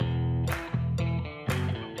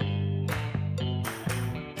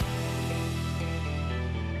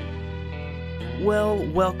Well,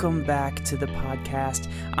 welcome back to the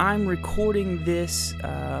podcast. I'm recording this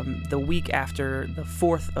the week after the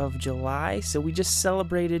 4th of July, so we just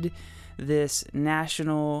celebrated this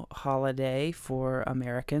national holiday for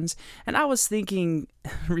Americans, and I was thinking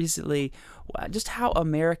recently just how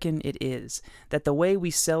American it is that the way we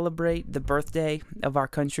celebrate the birthday of our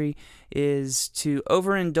country is to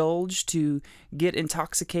overindulge, to get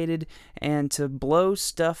intoxicated, and to blow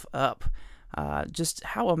stuff up. Just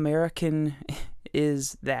how American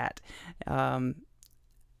is that. I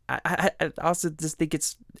also just think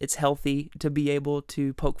it's healthy to be able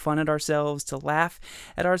to poke fun at ourselves, to laugh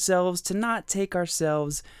at ourselves, to not take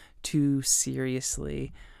ourselves too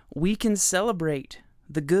seriously. We can celebrate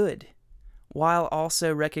the good while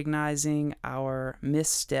also recognizing our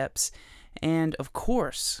missteps and, of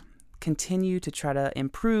course, continue to try to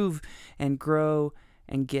improve and grow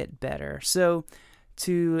and get better. So,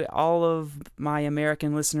 to all of my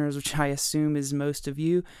American listeners, which I assume is most of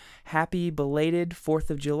you, happy belated 4th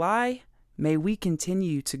of July. May we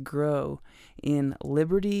continue to grow in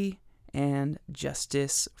liberty and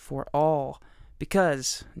justice for all.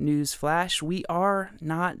 Because, newsflash, we are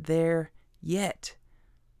not there yet.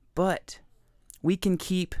 But we can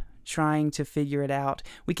keep trying to figure it out.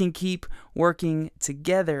 We can keep working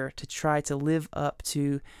together to try to live up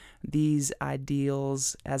to these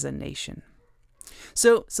ideals as a nation.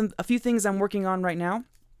 So, a few things I'm working on right now.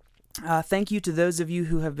 Thank you to those of you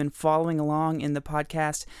who have been following along in the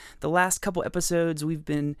podcast. The last couple episodes, we've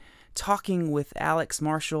been talking with Alex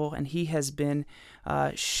Marshall, and he has been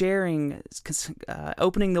sharing,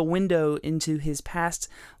 opening the window into his past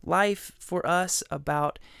life for us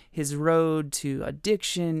about his road to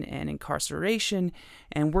addiction and incarceration.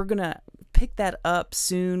 And we're going to pick that up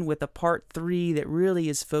soon with a part 3 that really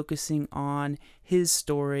is focusing on his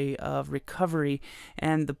story of recovery.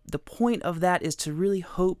 And the point of that is to really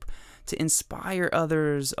hope to inspire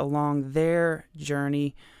others along their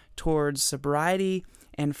journey towards sobriety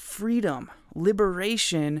and freedom,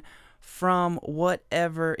 liberation from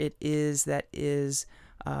whatever it is that is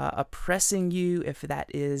oppressing you. If that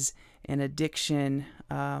is an addiction,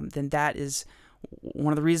 then that is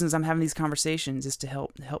one of the reasons I'm having these conversations, is to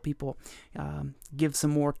help people give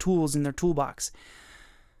some more tools in their toolbox.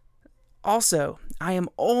 Also, I am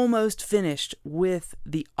almost finished with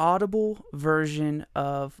the Audible version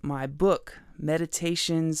of my book,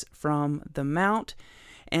 Meditations from the Mount.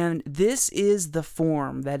 And this is the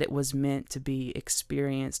form that it was meant to be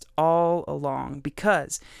experienced all along,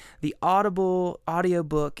 because the Audible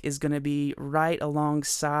audiobook is going to be right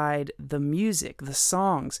alongside the music, the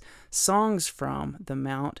songs from the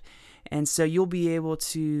Mount. And so you'll be able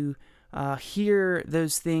to hear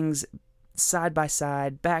those things side by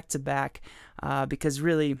side, back to back, because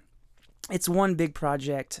really it's one big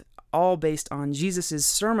project, all based on Jesus'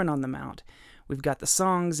 Sermon on the Mount. We've got the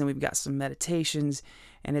songs and we've got some meditations,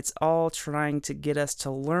 and it's all trying to get us to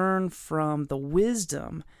learn from the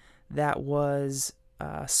wisdom that was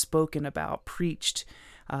spoken about, preached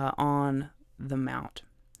on the Mount.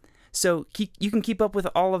 So you can keep up with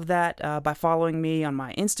all of that by following me on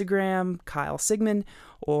my Instagram, Kyle Sigmund,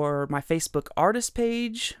 or my Facebook artist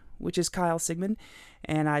page, which is Kyle Sigmund.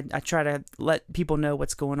 And I try to let people know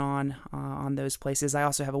what's going on those places. I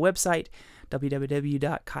also have a website,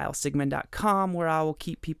 www.kylesigmund.com, where I will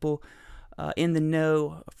keep people in the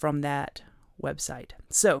know from that website.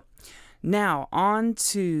 So now on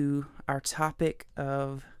to our topic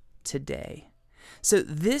of today. So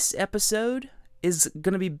this episode is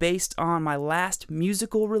going to be based on my last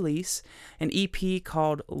musical release, an EP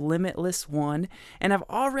called Limitless One. And I've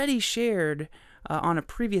already shared on a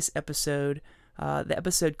previous episode, the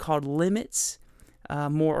episode called Limits,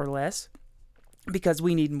 more or less, because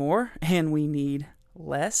we need more and we need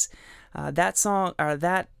less.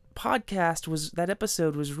 That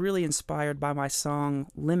episode was really inspired by my song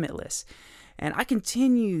Limitless. And I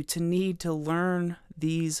continue to need to learn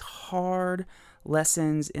these hard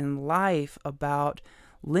lessons in life about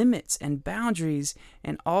limits and boundaries,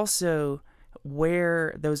 and also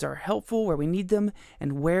where those are helpful, where we need them,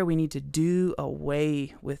 and where we need to do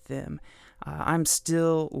away with them. I'm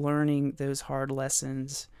still learning those hard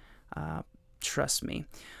lessons, trust me.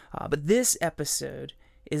 But this episode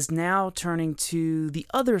is now turning to the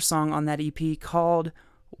other song on that EP called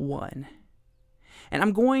One. And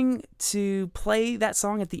I'm going to play that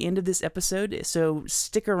song at the end of this episode, so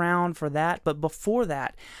stick around for that. But before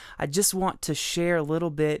that, I just want to share a little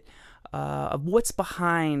bit of what's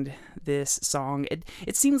behind this song.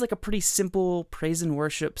 It seems like a pretty simple praise and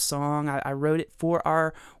worship song. I wrote it for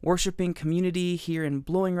our worshiping community here in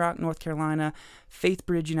Blowing Rock, North Carolina, Faith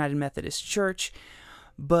Bridge United Methodist Church.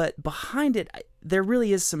 But behind it, there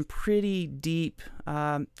really is some pretty deep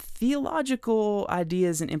theological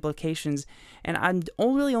ideas and implications, and I'm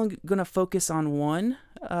only going to focus on one.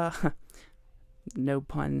 No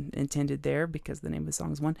pun intended there, because the name of the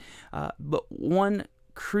song is one. But one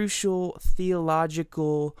crucial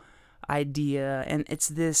theological idea, and it's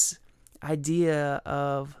this idea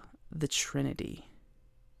of the Trinity.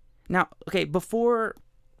 Now, okay, before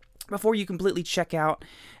you completely check out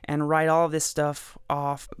and write all of this stuff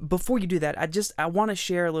off, before you do that, I want to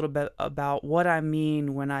share a little bit about what I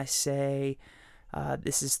mean when I say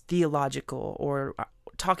this is theological, or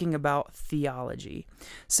talking about theology.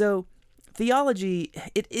 So theology,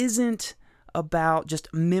 it isn't about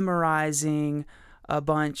just memorizing a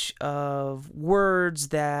bunch of words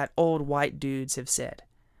that old white dudes have said.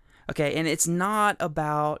 Okay, and it's not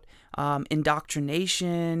about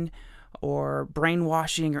indoctrination or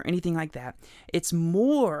brainwashing or anything like that. It's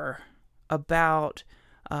more about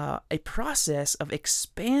a process of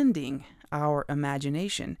expanding our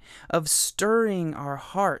imagination, of stirring our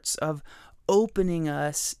hearts, of opening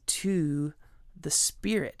us to the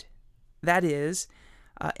Spirit. That is,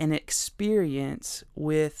 an experience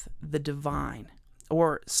with the divine,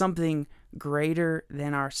 or something greater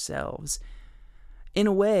than ourselves, in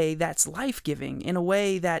a way that's life-giving, in a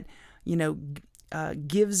way that,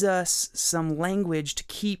 gives us some language to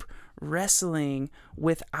keep wrestling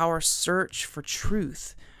with our search for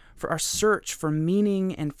truth, for our search for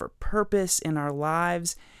meaning and for purpose in our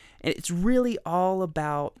lives. And it's really all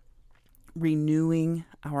about renewing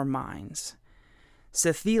our minds.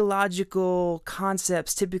 So theological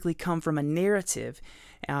concepts typically come from a narrative,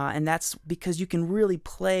 and that's because you can really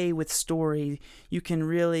play with story. You can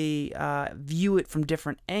really view it from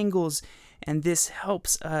different angles, and this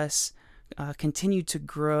helps us continue to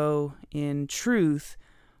grow in truth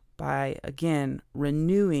by, again,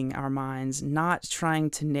 renewing our minds, not trying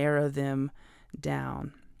to narrow them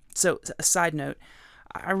down. So, a side note,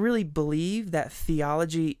 I really believe that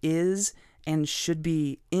theology is and should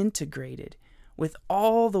be integrated with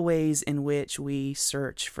all the ways in which we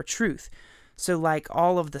search for truth. So like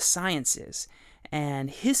all of the sciences and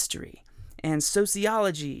history and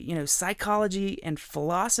sociology, psychology and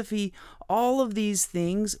philosophy, all of these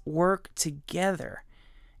things work together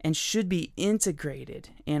and should be integrated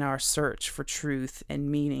in our search for truth and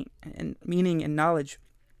meaning and knowledge,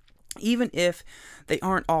 even if they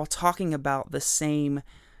aren't all talking about the same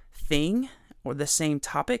thing or the same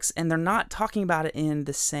topics, and they're not talking about it in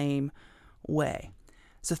the same way.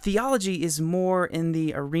 So theology is more in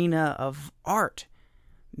the arena of art,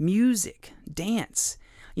 music, dance.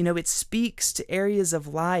 It speaks to areas of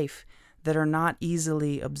life that are not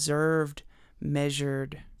easily observed,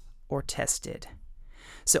 measured, or tested.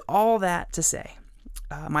 So all that to say,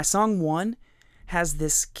 my song 1 has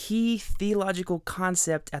this key theological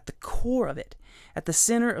concept at the core of it. At the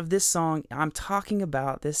center of this song, I'm talking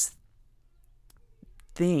about this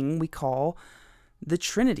thing we call the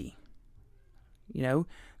Trinity.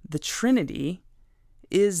 The Trinity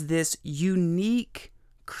is this unique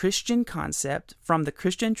Christian concept from the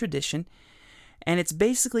Christian tradition, and it's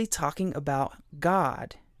basically talking about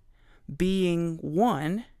God being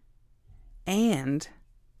one and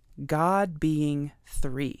God being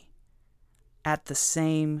three at the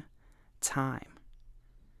same time.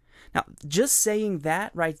 Now, just saying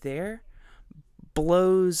that right there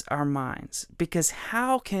blows our minds, because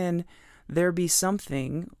how can there be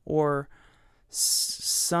something or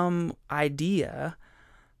some idea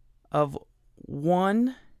of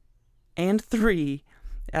one and three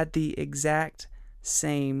at the exact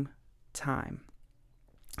same time?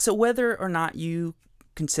 So whether or not you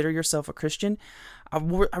consider yourself a Christian, I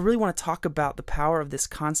really want to talk about the power of this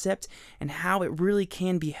concept and how it really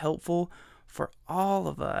can be helpful for all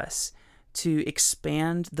of us to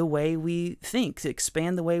expand the way we think, to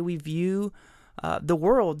expand the way we view the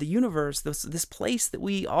world, the universe, this place that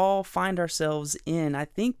we all find ourselves in. I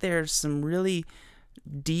think there's some really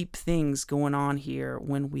deep things going on here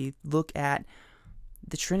when we look at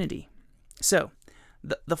the Trinity. So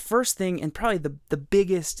the first thing, and probably the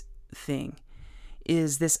biggest thing,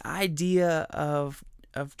 is this idea of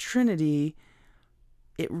Trinity.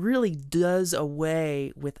 It really does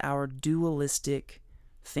away with our dualistic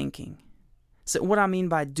thinking. So what I mean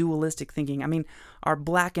by dualistic thinking, I mean our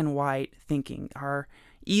black and white thinking, our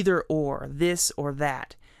either or, this or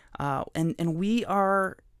that. And we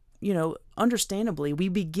are, understandably, we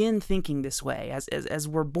begin thinking this way. As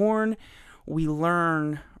we're born, we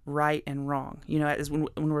learn right and wrong. As when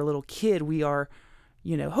we're a little kid, we are,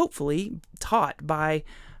 hopefully taught by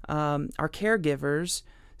our caregivers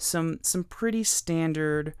some pretty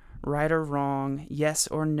standard right or wrong, yes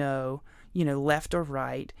or no, left or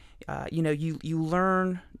right. You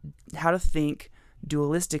learn how to think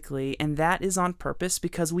dualistically, and that is on purpose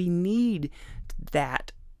because we need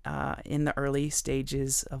that in the early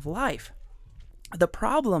stages of life. The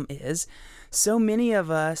problem is so many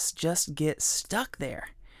of us just get stuck there,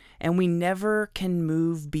 and we never can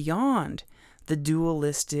move beyond the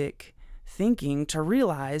dualistic thinking to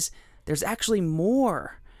realize there's actually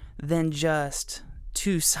more than just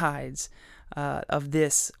two sides of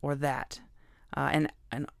this or that. And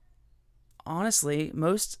honestly,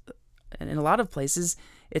 in a lot of places,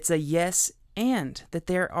 it's a yes and,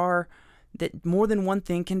 that more than one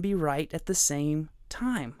thing can be right at the same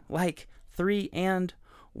time. Like 3 and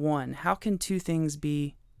 1. How can two things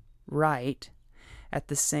be right at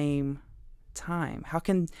the same time? How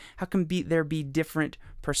can there be different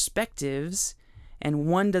perspectives, and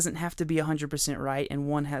one doesn't have to be 100% right,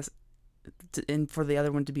 and for the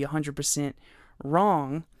other one to be 100%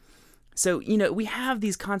 wrong? So we have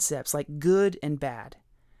these concepts like good and bad,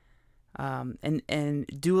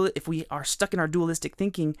 if we are stuck in our dualistic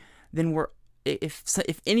thinking, then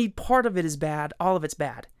if any part of it is bad, all of it's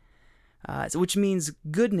bad. Which means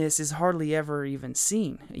goodness is hardly ever even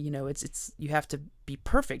seen. It's you have to be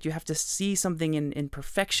perfect. You have to see something in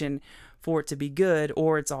perfection for it to be good,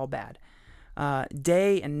 or it's all bad.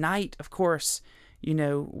 Day and night, of course,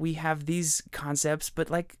 we have these concepts,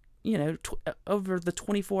 but over the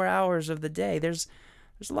 24 hours of the day, there's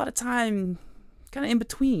a lot of time kind of in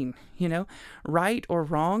between, right or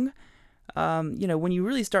wrong. When you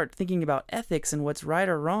really start thinking about ethics and what's right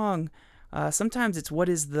or wrong, sometimes it's what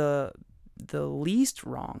is the least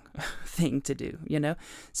wrong thing to do,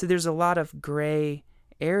 So there's a lot of gray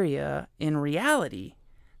area in reality.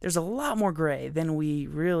 There's a lot more gray than we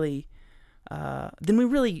really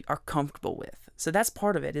are comfortable with. So that's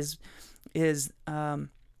part of it is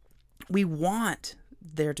we want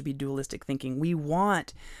there to be dualistic thinking. We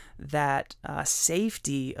want that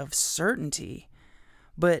safety of certainty,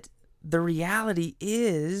 but the reality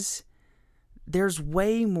is there's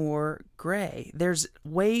way more gray. There's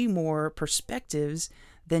way more perspectives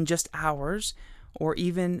than just ours or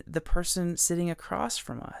even the person sitting across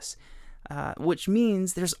from us, which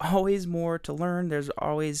means there's always more to learn. There's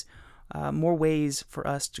always more ways for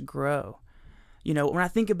us to grow. When I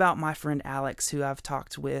think about my friend Alex, who I've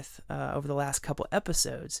talked with over the last couple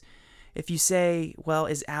episodes, if you say, well,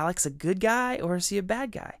 is Alex a good guy or is he a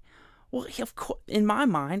bad guy? Well, in my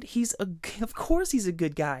mind, of course he's a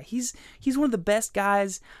good guy. He's one of the best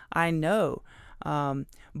guys I know.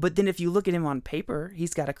 But then if you look at him on paper,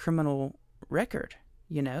 he's got a criminal record.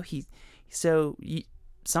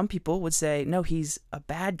 Some people would say, no, he's a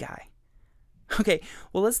bad guy. Okay,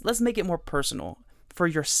 well let's make it more personal for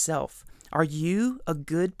yourself. Are you a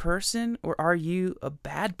good person or are you a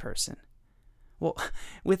bad person? Well,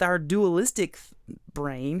 with our dualistic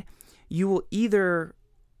brain, you will either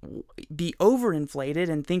be overinflated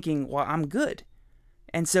and thinking, well, I'm good.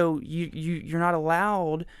 And so you're not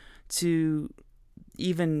allowed to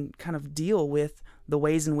even kind of deal with the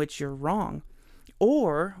ways in which you're wrong.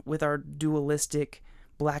 Or with our dualistic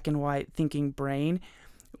black and white thinking brain,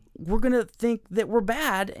 we're going to think that we're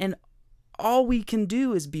bad and all we can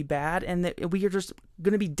do is be bad, and that we are just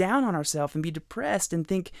going to be down on ourselves and be depressed and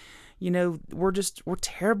think, we're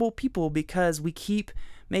terrible people because we keep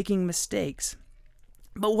making mistakes.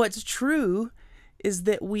 But what's true is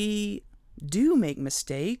that we do make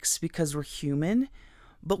mistakes because we're human,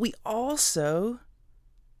 but we also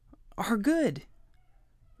are good.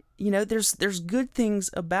 There's good things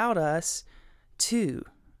about us too,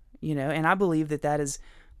 and I believe that is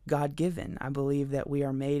God-given. I believe that we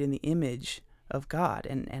are made in the image of God,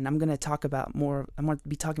 and I'm going to talk about more. I'm going to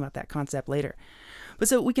be talking about that concept later. But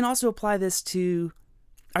so we can also apply this to,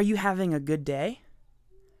 are you having a good day?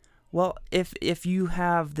 Well, if you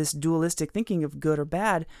have this dualistic thinking of good or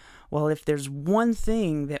bad, well, if there's one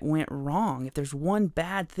thing that went wrong, if there's one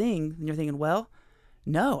bad thing, then you're thinking, well,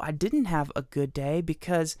 no, I didn't have a good day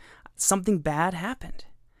because something bad happened.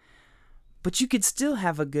 But you could still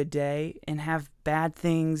have a good day and have bad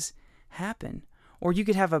things happen. Or you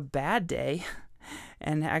could have a bad day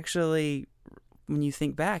and actually, when you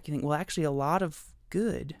think back, you think, well, actually a lot of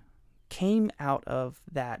good came out of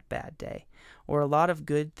that bad day. Or a lot of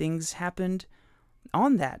good things happened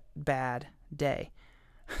on that bad day.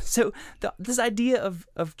 So this idea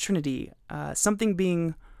of Trinity, something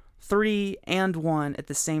being 3 and 1 at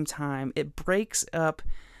the same time, it breaks up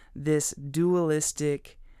this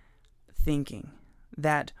dualistic thinking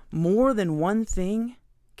that more than one thing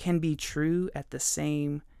can be true at the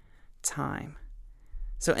same time.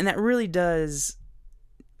 So, and that really does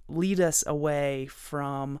lead us away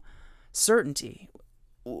from certainty.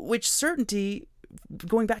 which certainty,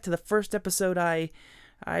 going back to the first episode I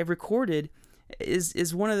recorded,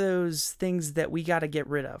 is one of those things that we got to get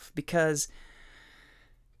rid of, because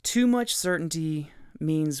too much certainty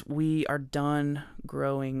means we are done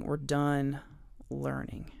growing, we're done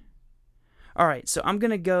learning. All right, so I'm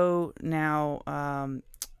going to go now. I'm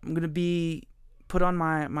going to be put on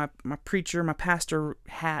my preacher, my pastor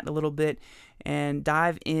hat a little bit, and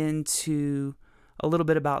dive into a little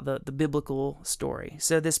bit about the biblical story.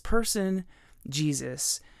 So this person,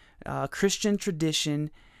 Jesus, Christian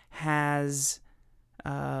tradition has,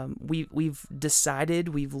 we've decided,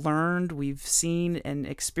 we've learned, we've seen and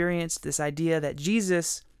experienced this idea that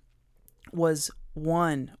Jesus was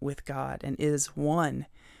one with God and is one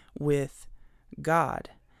with God.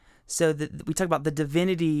 So that we talk about the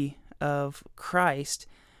divinity of Christ,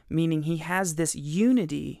 meaning he has this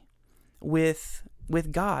unity with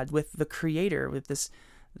God, with the Creator, with this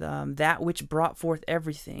that which brought forth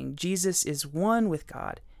everything. Jesus is one with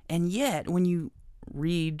God, and yet when you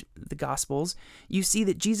read the Gospels, you see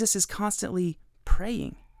that Jesus is constantly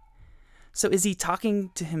praying. So is he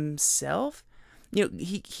talking to himself?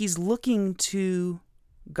 He's looking to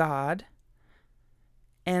God,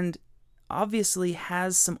 and obviously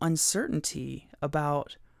has some uncertainty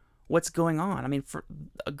about what's going on. I mean, for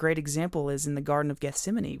a great example is in the Garden of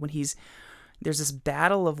Gethsemane, when there's this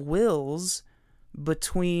battle of wills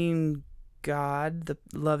between God, the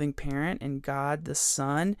loving parent, and God, the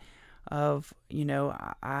Son, of,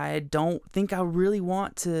 I don't think I really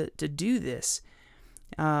want to do this.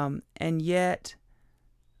 And yet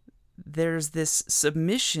there's this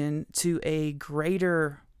submission to a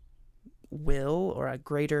greater will or a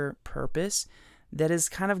greater purpose that is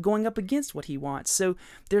kind of going up against what he wants. So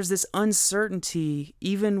there's this uncertainty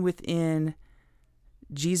even within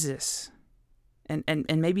Jesus. And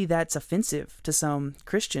maybe that's offensive to some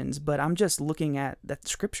Christians, but I'm just looking at that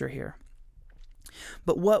scripture here.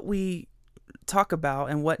 But what we talk about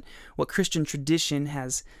and what Christian tradition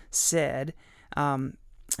has said, and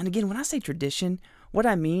again, when I say tradition, what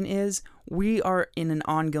I mean is we are in an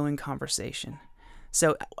ongoing conversation.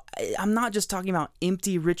 So I'm not just talking about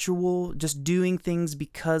empty ritual, just doing things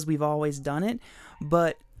because we've always done it,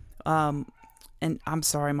 but, and I'm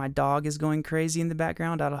sorry, my dog is going crazy in the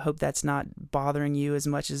background. I hope that's not bothering you as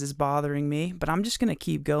much as it's bothering me, but I'm just going to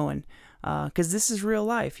keep going because this is real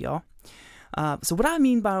life, y'all. So what I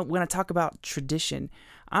mean by when I talk about tradition,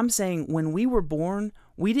 I'm saying when we were born,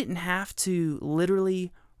 we didn't have to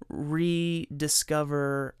literally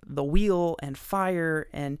rediscover the wheel and fire,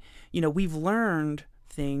 and we've learned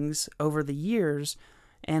things over the years,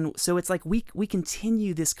 and so it's like we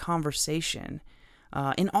continue this conversation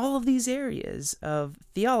in all of these areas of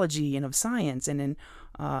theology and of science and in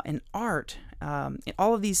art, in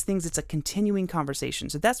all of these things. It's a continuing conversation.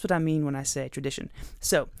 So that's what I mean when I say tradition.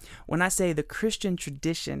 So when I say the Christian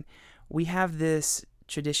tradition, we have this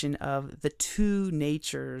tradition of the two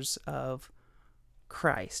natures of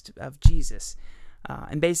Christ, of Jesus.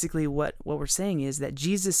 And basically what we're saying is that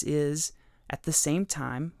Jesus is at the same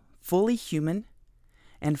time fully human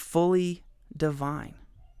and fully divine,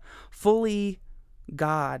 fully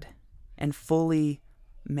God and fully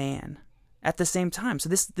man at the same time. So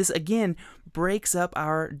this again breaks up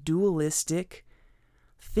our dualistic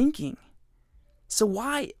thinking. So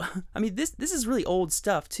why? I mean, this is really old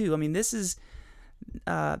stuff too. I mean, this is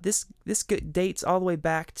this dates all the way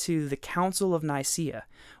back to the Council of Nicaea,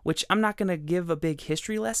 which I'm not going to give a big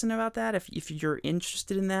history lesson about that. If you're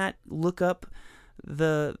interested in that, look up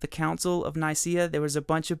the Council of Nicaea. There was a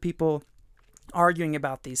bunch of people arguing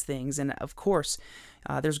about these things, and of course,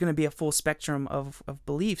 there's going to be a full spectrum of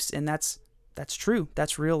beliefs, and that's true.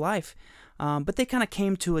 That's real life. But they kind of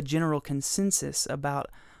came to a general consensus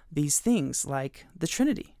about these things, like the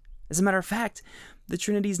Trinity. As a matter of fact, the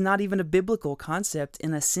Trinity is not even a biblical concept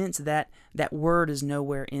in a sense that that word is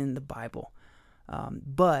nowhere in the Bible.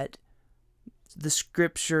 But the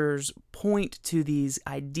scriptures point to these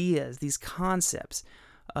ideas, these concepts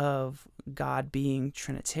of God being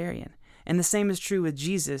Trinitarian. And the same is true with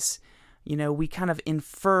Jesus. We kind of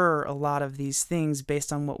infer a lot of these things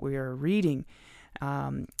based on what we are reading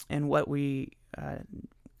and what we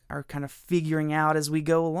are kind of figuring out as we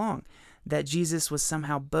go along, that Jesus was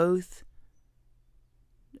somehow both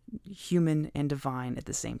human and divine at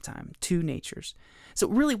the same time, two natures. So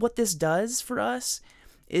really what this does for us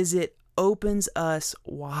is it opens us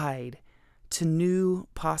wide to new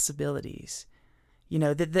possibilities.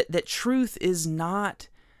 That truth is not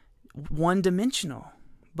one-dimensional,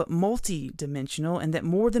 but multi-dimensional, and that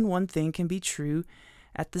more than one thing can be true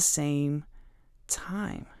at the same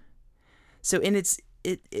time. So, and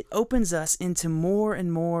it opens us into more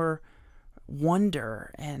and more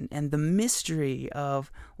wonder and the mystery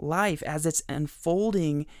of life as it's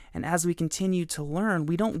unfolding, and as we continue to learn,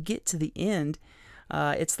 we don't get to the end.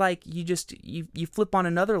 It's like you flip on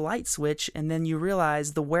another light switch, and then you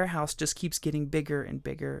realize the warehouse just keeps getting bigger and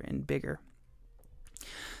bigger and bigger.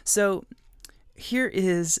 So here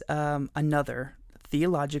is another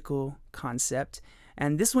theological concept,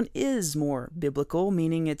 and this one is more biblical,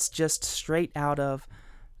 meaning it's just straight out of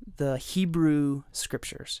the Hebrew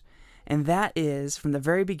scriptures. And that is, from the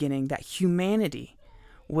very beginning, that humanity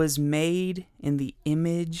was made in the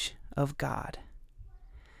image of God.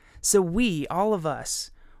 So we, all of us,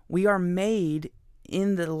 we are made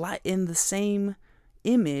in the same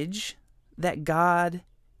image that God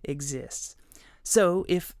exists. So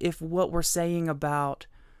if what we're saying about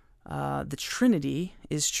the Trinity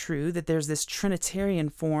is true, that there's this Trinitarian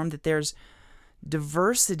form, that there's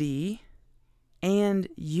diversity and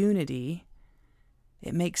unity,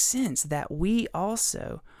 it makes sense that we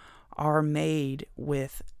also are made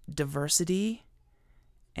with diversity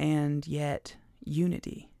and yet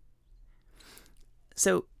unity.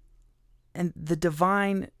 So, and the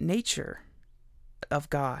divine nature of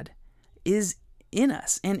God is in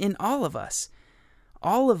us and in all of us.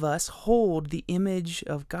 All of us hold the image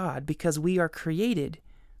of God because we are created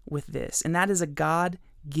with this. And that is a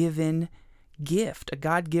God-given gift, a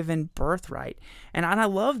God-given birthright. And I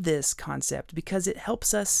love this concept because it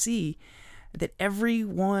helps us see that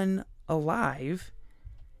everyone alive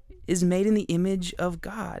is made in the image of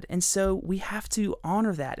God. And so we have to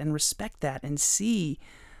honor that and respect that and see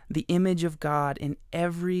the image of God in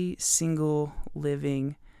every single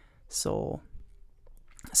living soul.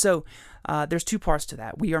 So there's two parts to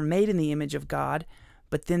that. We are made in the image of God,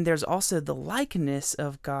 but then there's also the likeness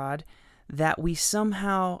of God that we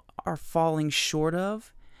somehow are falling short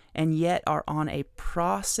of, and yet are on a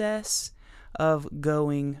process of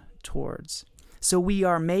going towards. So we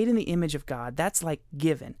are made in the image of God. That's like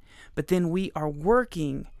given. But then we are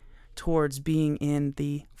working towards being in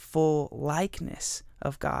the full likeness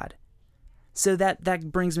of God. So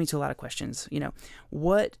that brings me to a lot of questions.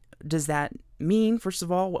 What does that mean, first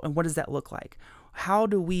of all? And what does that look like? How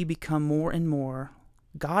do we become more and more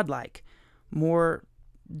God-like, more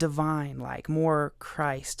divine-like, more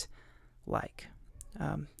Christ-like?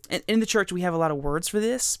 In the church, we have a lot of words for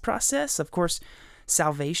this process. Of course,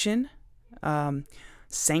 salvation,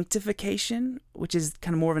 sanctification, which is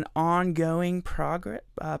kind of more of an ongoing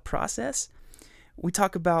process. We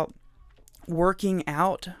talk about working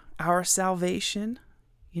out our salvation,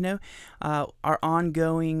 our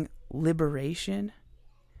ongoing liberation.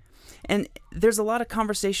 And there's a lot of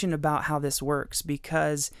conversation about how this works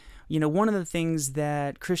because, one of the things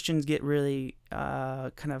that Christians get really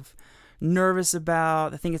kind of nervous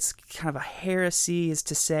about, I think it's kind of a heresy, is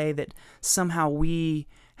to say that somehow we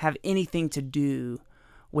have anything to do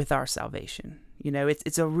with our salvation.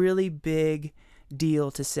 It's a really big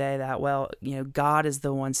deal to say that, God is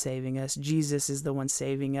the one saving us, Jesus is the one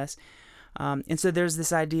saving us. And so there's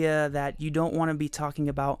this idea that you don't want to be talking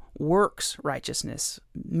about works righteousness,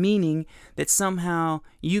 meaning that somehow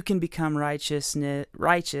you can become righteous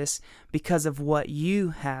because of what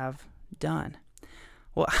you have done.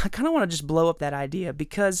 Well, I kind of want to just blow up that idea,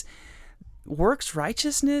 because works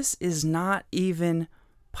righteousness is not even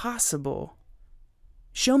possible.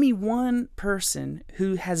 Show me one person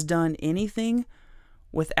who has done anything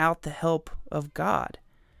without the help of God.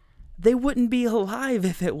 They wouldn't be alive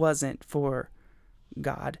if it wasn't for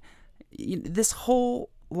God. This whole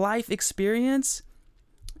life experience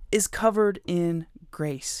is covered in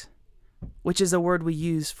grace, which is a word we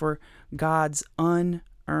use for God's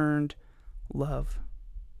unearned love.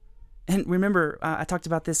 And remember, I talked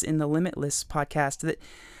about this in the Limitless podcast, that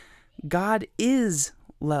God is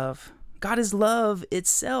love. God is love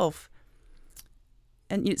itself.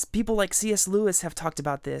 And people like C.S. Lewis have talked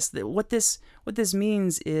about this, that what this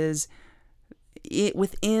means is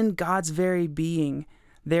within God's very being,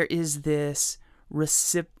 there is this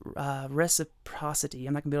reciprocity.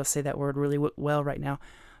 I'm not going to be able to say that word really well right now.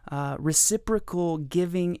 Reciprocal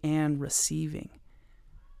giving and receiving.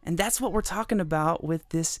 And that's what we're talking about with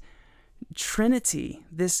this Trinity,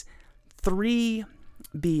 this three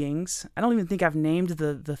beings. I don't even think I've named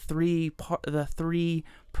the three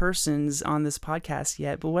persons on this podcast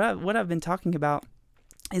yet, but what I've been talking about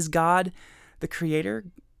is God the Creator,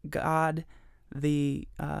 God the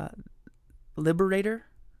Liberator,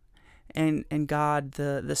 and God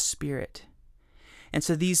the Spirit. And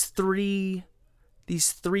so these three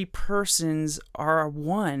persons are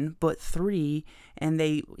one but three, and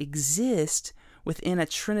they exist within a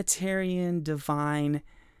Trinitarian divine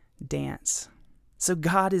dance. So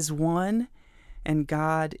God is one, and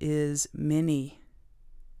God is many.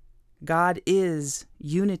 God is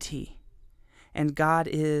unity, and God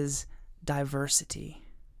is diversity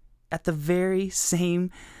at the very same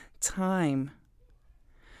time.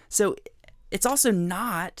 So it's also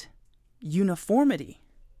not uniformity.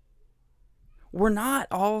 We're not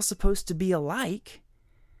all supposed to be alike.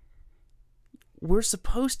 We're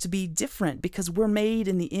supposed to be different because we're made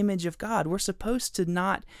in the image of God. We're supposed to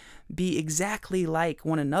not be exactly like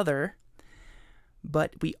one another,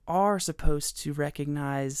 but we are supposed to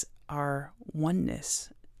recognize our oneness,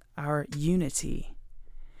 our unity.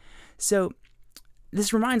 So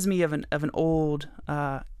this reminds me of an old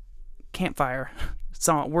campfire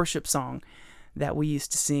song, worship song that we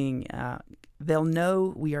used to sing. They'll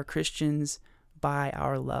know we are Christians by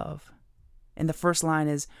our love. And the first line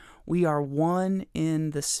is, we are one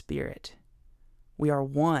in the Spirit. We are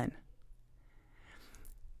one.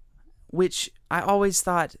 Which I always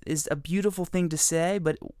thought is a beautiful thing to say,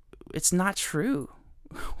 but it's not true.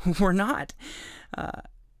 We're not.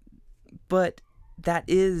 But that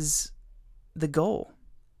is the goal.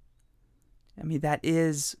 I mean, that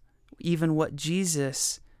is even what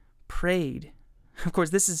Jesus prayed. Of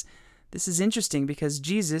course, this is interesting because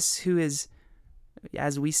Jesus, who is,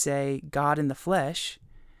 as we say, God in the flesh,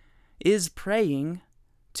 is praying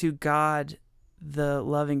to God, the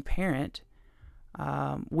loving parent,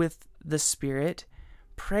 with the Spirit,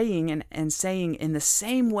 praying and saying, in the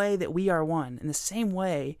same way that we are one, in the same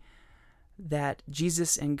way that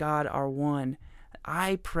Jesus and God are one,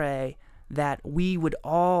 I pray that we would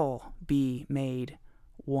all be made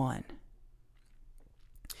one.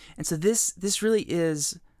 And so this really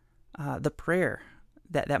is the prayer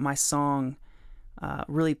that my song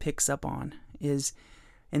really picks up on, is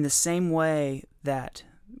in the same way that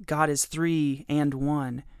God is three and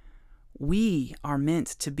one, we are meant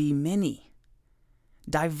to be many,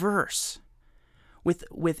 diverse, with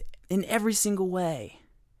in every single way,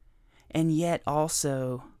 and yet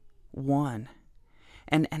also one.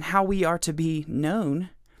 And how we are to be known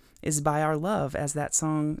is by our love, as that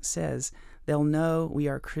song says. They'll know we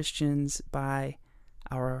are Christians by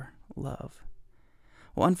our love.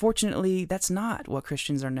 Well, unfortunately, that's not what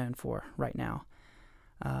Christians are known for right now.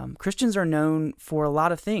 Christians are known for a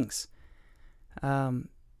lot of things.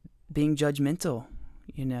 Being judgmental,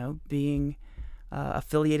 being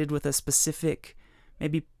affiliated with a specific,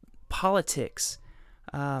 maybe politics.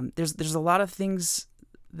 There's a lot of things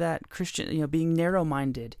that Christian, being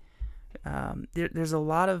narrow-minded. There's a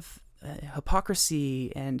lot of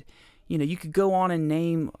hypocrisy, and you could go on and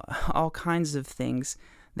name all kinds of things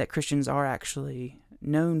that Christians are actually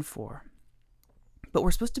known for. But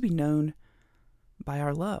we're supposed to be known by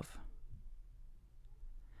our love.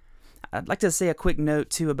 I'd like to say a quick note,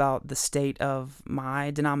 too, about the state of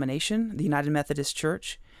my denomination, the United Methodist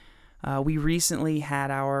Church. We recently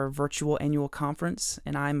had our virtual annual conference,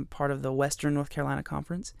 and I'm part of the Western North Carolina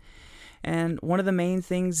Conference. And one of the main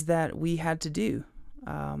things that we had to do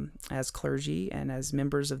as clergy and as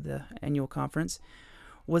members of the annual conference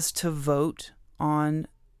was to vote on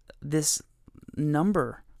this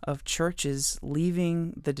number of churches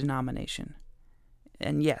leaving the denomination.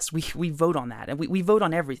 And yes, we vote on that, and we vote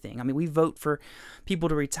on everything. I mean, we vote for people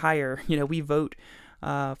to retire. We vote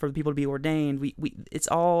for people to be ordained. It's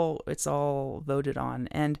all voted on.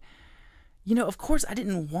 And of course, I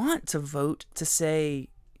didn't want to vote to say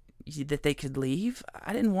that they could leave.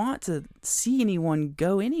 I didn't want to see anyone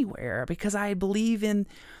go anywhere because I believe in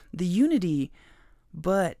the unity.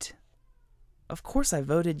 But of course, I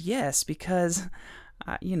voted yes because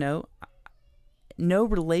no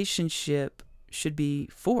relationship should be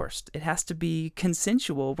forced. It has to be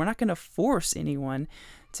consensual. We're not going to force anyone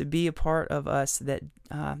to be a part of us that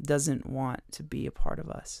doesn't want to be a part of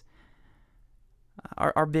us.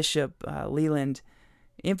 Our Bishop Leland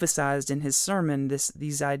emphasized in his sermon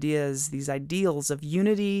these ideals of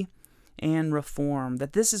unity and reform,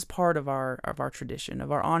 that this is part of our tradition,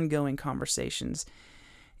 of our ongoing conversations,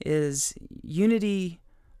 is unity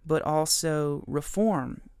but also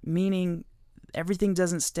reform, meaning everything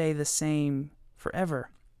doesn't stay the same forever.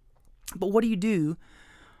 But what do you do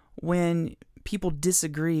when people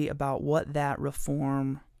disagree about what that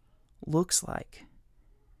reform looks like?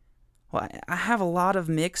 Well, I have a lot of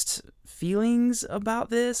mixed feelings about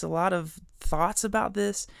this, a lot of thoughts about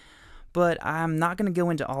this, but I'm not going to go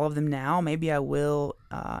into all of them now. Maybe I will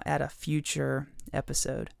at a future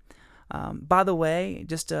episode. By the way,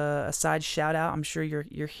 just a side shout out, I'm sure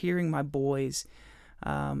you're hearing my boys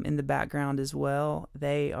in the background as well.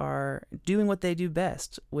 They are doing what they do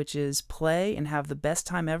best, which is play and have the best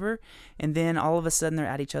time ever, and then all of a sudden they're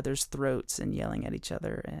at each other's throats and yelling at each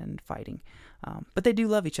other and fighting. But they do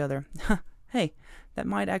love each other. hey, that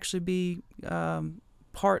might actually be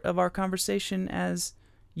part of our conversation as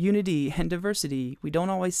unity and diversity. We don't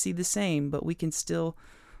always see the same, but we can still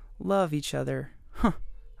love each other.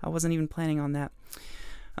 I wasn't even planning on that.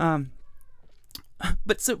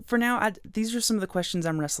 But so for now, these are some of the questions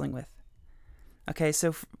I'm wrestling with. Okay,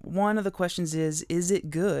 so one of the questions is it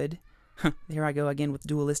good? Here I go again with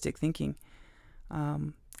dualistic thinking.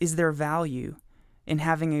 Is there value in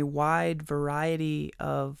having a wide variety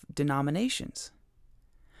of denominations?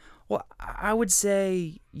 Well, I would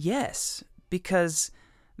say yes, because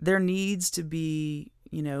there needs to be,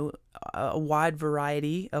 a wide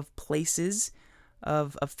variety of places,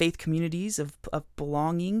 of faith communities, of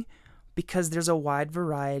belonging, because there's a wide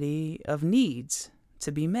variety of needs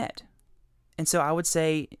to be met. And so I would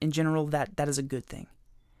say, in general, that is a good thing.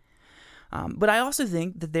 But I also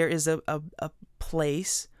think that there is a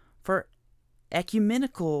place for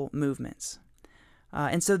ecumenical movements.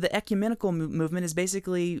 And so the ecumenical movement is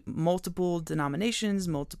basically multiple denominations,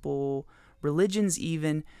 multiple religions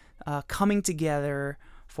even, coming together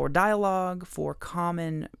for dialogue, for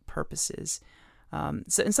common purposes. And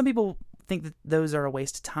some people think that those are a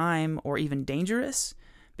waste of time or even dangerous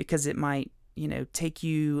because it might, take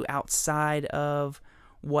you outside of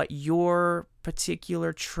what your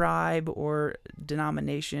particular tribe or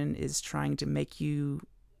denomination is trying to make you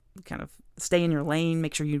kind of stay in your lane,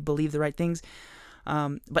 make sure you believe the right things.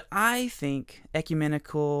 But I think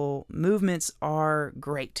ecumenical movements are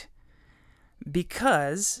great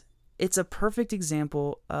because it's a perfect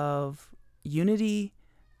example of unity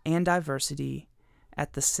and diversity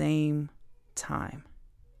at the same time.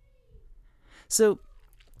 So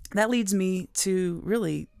that leads me to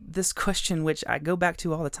really this question, which I go back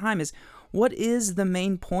to all the time, is what is the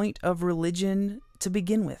main point of religion to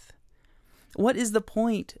begin with? What is the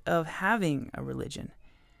point of having a religion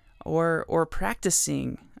or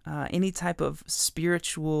practicing any type of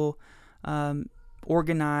spiritual,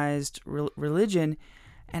 organized religion?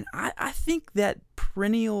 And I think that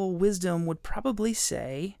perennial wisdom would probably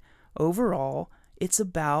say, overall, it's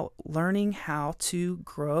about learning how to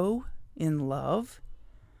grow in love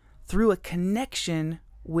through a connection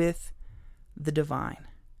with the divine.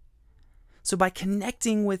 So by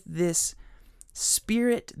connecting with this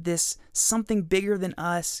spirit, this something bigger than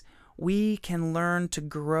us, we can learn to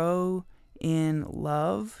grow in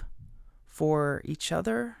love for each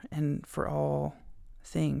other and for all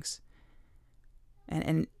things.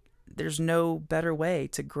 And there's no better way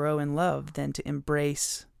to grow in love than to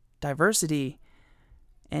embrace diversity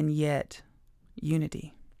and yet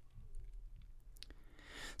unity.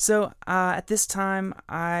 So at this time,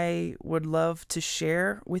 I would love to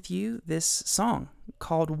share with you this song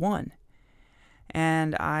called One.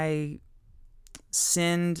 And I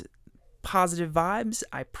send positive vibes.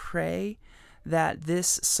 I pray that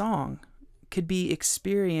this song could be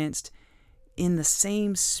experienced in the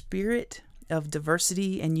same spirit of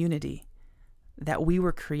diversity and unity that we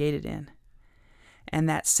were created in. And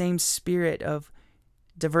that same spirit of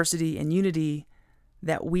diversity and unity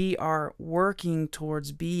that we are working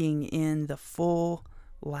towards being in the full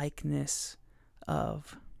likeness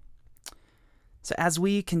of. So as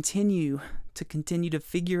we continue to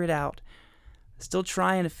figure it out, still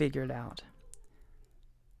trying to figure it out,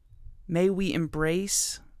 may we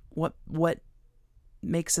embrace what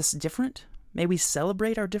makes us different. May we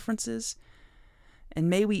celebrate our differences, and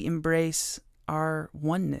may we embrace our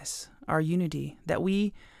oneness, our unity, that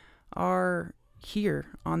we are here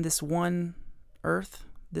on this one earth,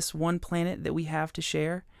 this one planet that we have to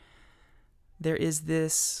share. There is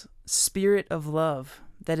this spirit of love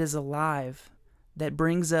that is alive, that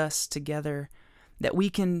brings us together, that we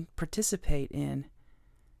can participate in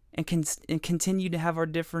and continue to have our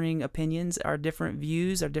differing opinions, our different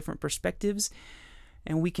views, our different perspectives,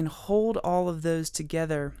 and we can hold all of those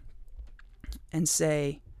together and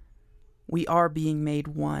say, we are being made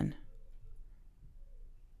one.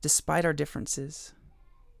 Despite our differences,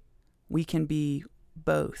 we can be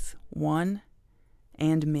both one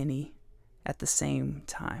and many at the same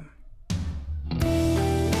time.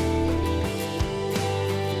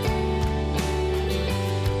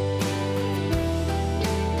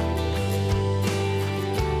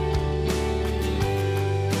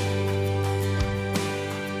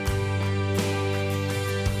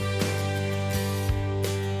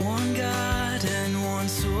 One God and one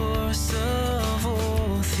source of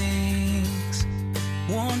all things,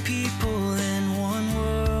 one people in one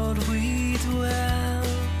world we dwell,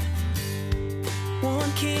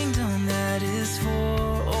 one kingdom that is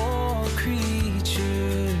for all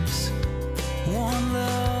creatures, one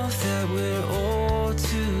love that we're all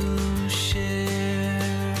to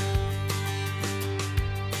share.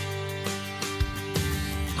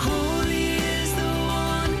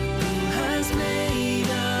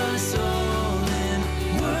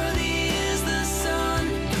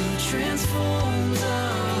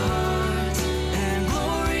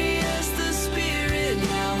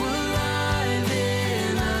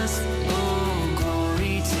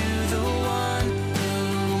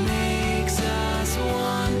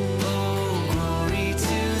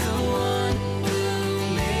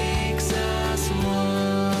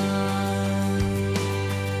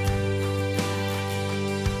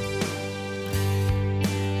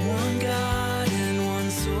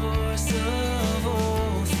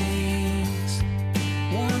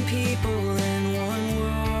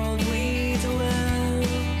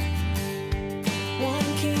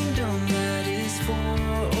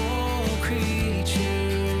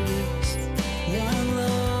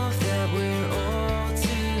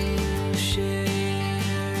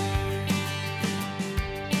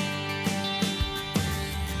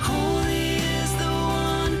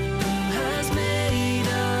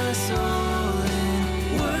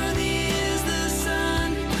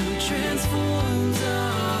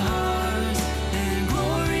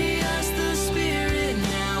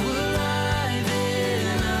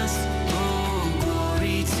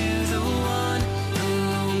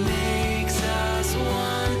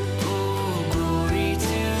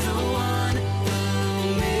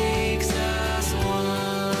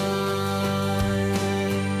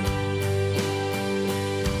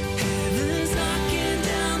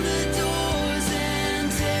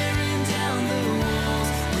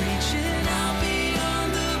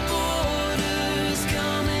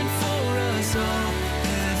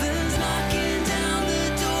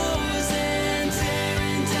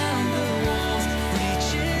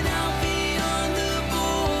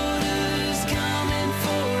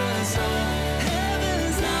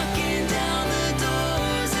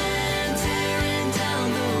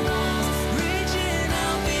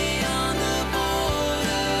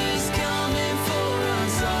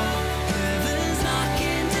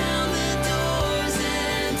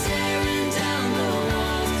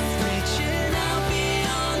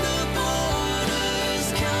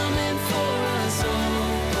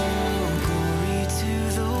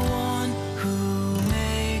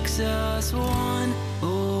 us one.